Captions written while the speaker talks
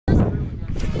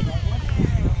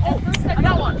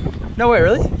one. No way,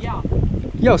 really? Yeah.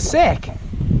 Yo, sick.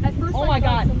 Oh my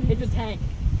god, it's a tank.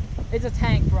 It's a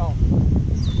tank, bro.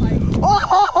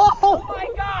 Oh my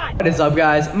god! What is up,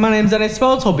 guys? My name's Dennis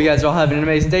Spells. Hope you guys are all having an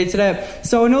amazing day today.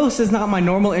 So I know this is not my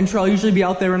normal intro. I'll usually be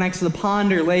out there next to the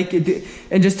pond or lake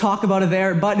and just talk about it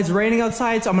there, but it's raining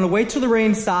outside, so I'm gonna wait till the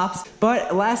rain stops.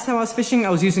 But last time I was fishing, I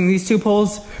was using these two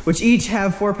poles, which each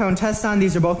have 4-pound tests on.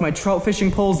 These are both my trout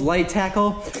fishing poles, light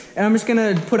tackle. And I'm just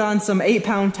gonna put on some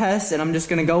 8-pound tests, and I'm just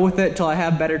gonna go with it till I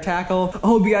have better tackle. I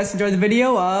hope you guys enjoyed the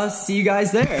video. See you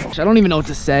guys there. I don't even know what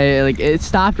to say. Like, it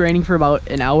stopped raining for about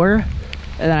an hour.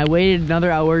 And then I waited another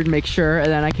hour to make sure, and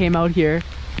then I came out here,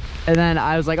 and then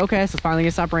I was like, okay, so it's finally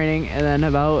gonna stop raining. And then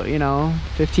about,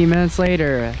 15 minutes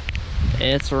later,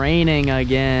 it's raining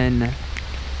again.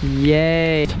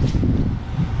 Yay.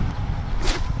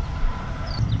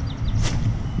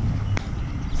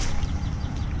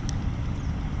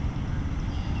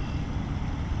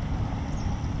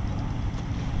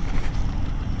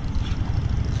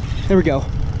 There we go.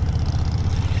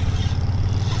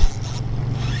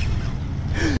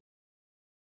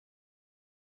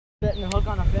 Setting the hook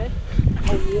on a fish.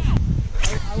 Oh, yeah.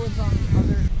 I was on the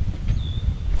other.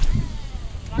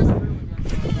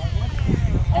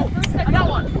 Oh, I got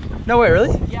one. No way,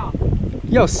 really? Yeah.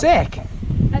 Yo, sick.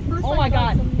 Oh my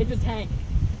god, it's a tank.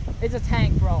 It's a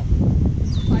tank, bro.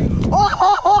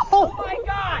 Oh my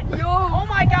god. Yo. Oh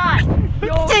my god.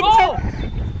 Yo.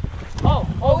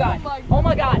 Oh god. Oh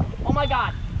my god. Oh my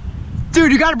god.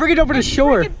 Dude, you gotta bring it over to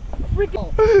shore.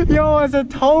 Yo, it's a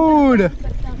toad.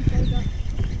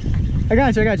 I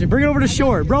got you. Bring it over to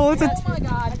shore. Bro, it's oh my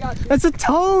god, I got you. That's a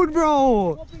toad,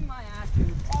 bro. Whooping my ass,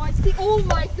 dude. Oh, I see. Oh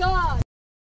my god.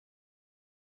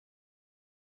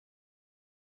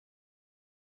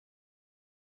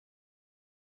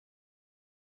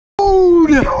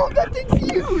 Toad. Oh, that thing's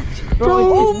huge.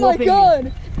 Bro, oh my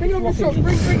god. Bring it over to shore.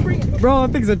 Bring it. Bro,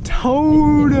 that thing's a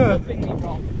toad. It's me, bro.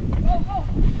 Go.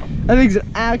 That thing's an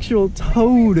actual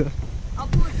toad. I'll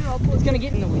pull it through. It's gonna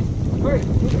get in the way. Hurry.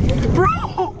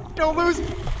 Bro, don't lose.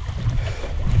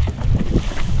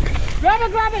 Grab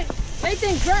it!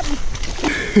 Nathan, grab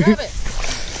it!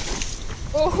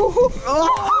 Oh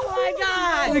my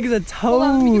god! I think it's a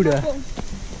toad.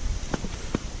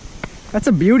 That's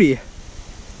a beauty.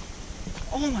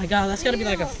 Oh my god, that's gotta be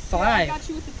like a 5. I got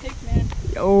you with the pick, man.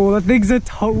 Oh, that thing's a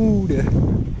toad.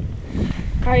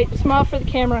 Alright, smile for the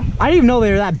camera. I didn't even know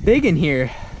they were that big in here.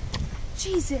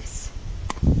 Jesus.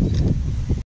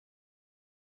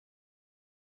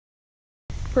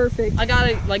 Perfect. I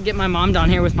gotta get my mom down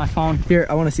here with my phone. Here,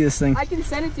 I want to see this thing. I can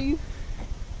send it to you.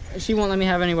 She won't let me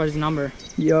have anybody's number.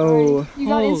 Yo. You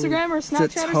got Instagram or Snapchat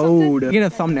it's a or toad. something? You get a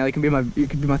thumbnail. You can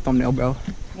be my thumbnail, bro.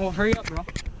 Well, hurry up, bro.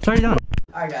 It's already done.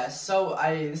 Alright guys, so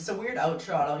this is a weird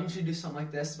outro. I don't usually do something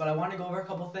like this, but I want to go over a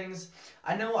couple things.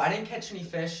 I know I didn't catch any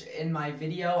fish in my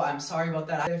video. I'm sorry about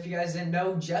that. If you guys didn't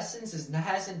know, Jessens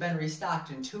hasn't been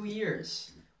restocked in 2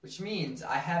 years, which means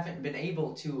I haven't been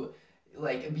able to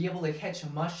be able to catch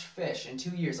much fish in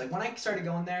 2 years. Like when I started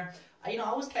going there, I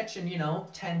was catching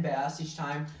 10 bass each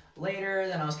time. Later,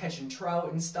 then I was catching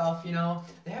trout and stuff.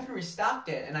 They haven't restocked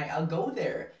it, and I'll go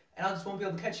there and I just won't be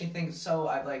able to catch anything. So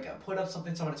I've put up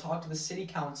something. So I'm gonna talk to the city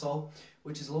council,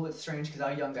 which is a little bit strange because how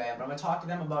young I am. But I'm gonna talk to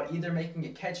them about either making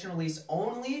it catch and release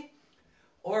only,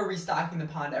 or restocking the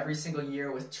pond every single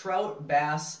year with trout,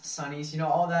 bass, sunnies,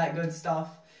 all that good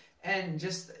stuff. And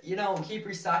just, keep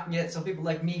restocking it so people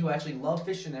like me who actually love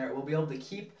fishing there will be able to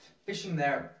keep fishing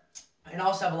there and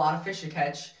also have a lot of fish to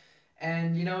catch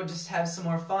and, just have some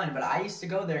more fun. But I used to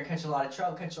go there and catch a lot of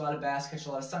trout, catch a lot of bass, catch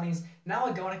a lot of sunnies. Now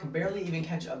I go and I can barely even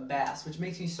catch a bass, which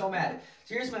makes me so mad.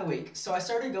 So here's my week. So I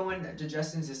started going to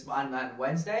Justin's on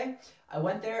Wednesday. I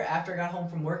went there after I got home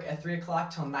from work at 3 o'clock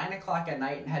till 9 o'clock at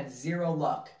night and had zero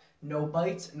luck. No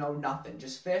bites, no nothing,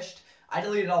 just fished. I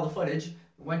deleted all the footage.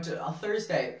 Went to a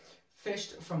Thursday.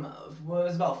 Fished from, it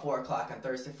was about 4 o'clock on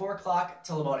Thursday. 4 o'clock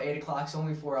till about 8 o'clock, so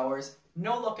only 4 hours.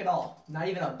 No luck at all. Not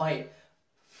even a bite.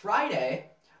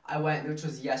 Friday, I went, which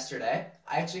was yesterday.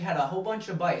 I actually had a whole bunch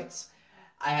of bites.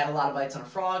 I had a lot of bites on a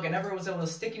frog. I never was able to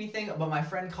stick anything, but my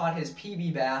friend caught his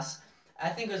PB bass. I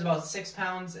think it was about 6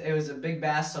 pounds. It was a big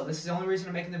bass, so this is the only reason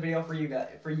I'm making the video for you guys,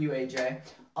 for you, AJ.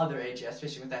 Other AJ. I was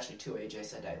fishing with actually 2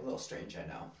 AJs that day. A little strange, I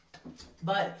know.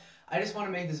 But I just want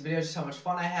to make this video just how much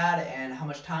fun I had and how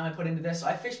much time I put into this. So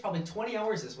I fished probably 20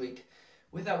 hours this week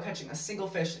without catching a single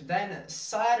fish. Then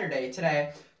Saturday,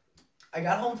 today, I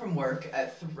got home from work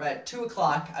at 2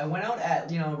 o'clock. I went out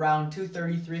at, around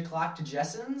 2:30, 3 o'clock to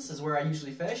Jessens, is where I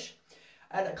usually fish.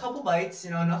 I had a couple bites,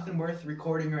 nothing worth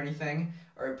recording or anything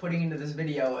or putting into this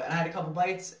video. And I had a couple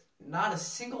bites, not a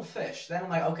single fish. Then I'm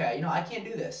like, okay, I can't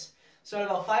do this. So at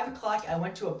about 5 o'clock, I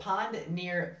went to a pond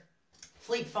near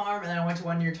Fleet Farm, and then I went to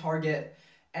one near Target.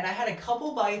 And I had a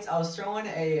couple bites. I was throwing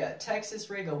a Texas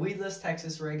rig, a weedless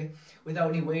Texas rig,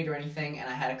 without any weight or anything. And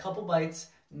I had a couple bites.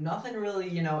 Nothing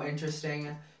really,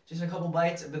 interesting. Just a couple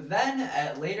bites. But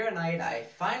then, later at night, I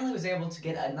finally was able to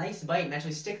get a nice bite and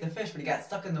actually stick the fish, but he got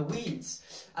stuck in the weeds.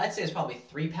 I'd say it's probably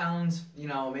 3 pounds,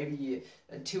 maybe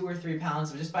 2 or 3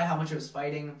 pounds, just by how much it was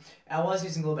fighting. And I was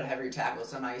using a little bit heavier tackle,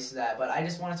 so I'm not used to that. But I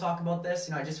just want to talk about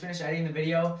this. I just finished editing the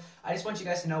video. I just want you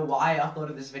guys to know why I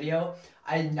uploaded this video.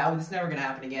 Now this is never going to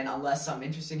happen again unless something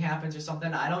interesting happens or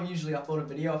something. I don't usually upload a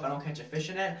video if I don't catch a fish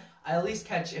in it. I at least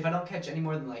if I don't catch any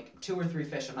more than like 2 or 3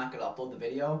 fish, I'm not going to upload the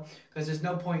video. Because there's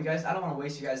no point, guys. I don't want to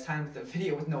waste you guys' time with a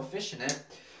video with no fish in it.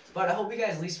 But I hope you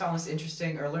guys at least found this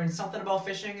interesting or learned something about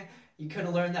fishing. You could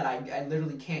have learned that I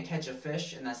literally can't catch a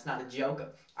fish, and that's not a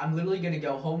joke. I'm literally going to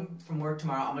go home from work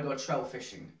tomorrow. I'm going to go trout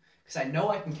fishing. Because I know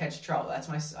I can catch trout.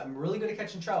 I'm really good at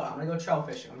catching trout. I'm going to go trout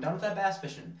fishing. I'm done with that bass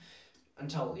fishing.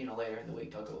 Until, later in the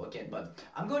week, I'll go again. But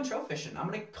I'm going trout fishing. I'm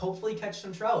going to hopefully catch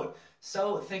some trout.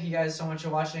 So, thank you guys so much for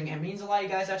watching. It means a lot you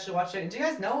guys actually watch it. And do you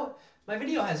guys know, my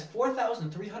video has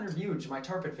 4,300 views, my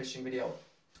tarpon fishing video.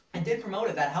 I did promote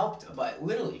it, that helped, but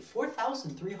literally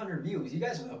 4,300 views. You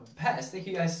guys are the best. Thank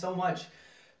you guys so much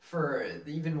for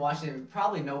even watching it.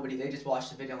 Probably nobody, they just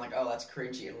watched the video and like, oh, that's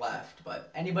cringy and left.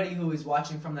 But anybody who is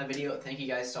watching from that video, thank you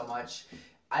guys so much.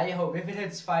 I hope if it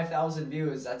hits 5,000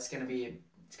 views, it's gonna be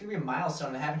a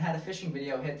milestone. I haven't had a fishing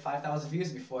video hit 5,000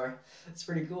 views before. It's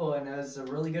pretty cool, and it was a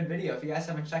really good video. If you guys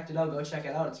haven't checked it out, go check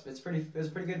it out. It was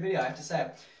a pretty good video, I have to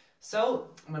say. So,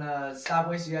 I'm gonna stop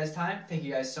wasting you guys' time. Thank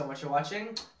you guys so much for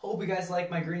watching. Hope you guys like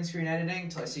my green screen editing.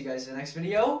 Until I see you guys in the next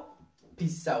video.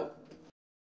 Peace out.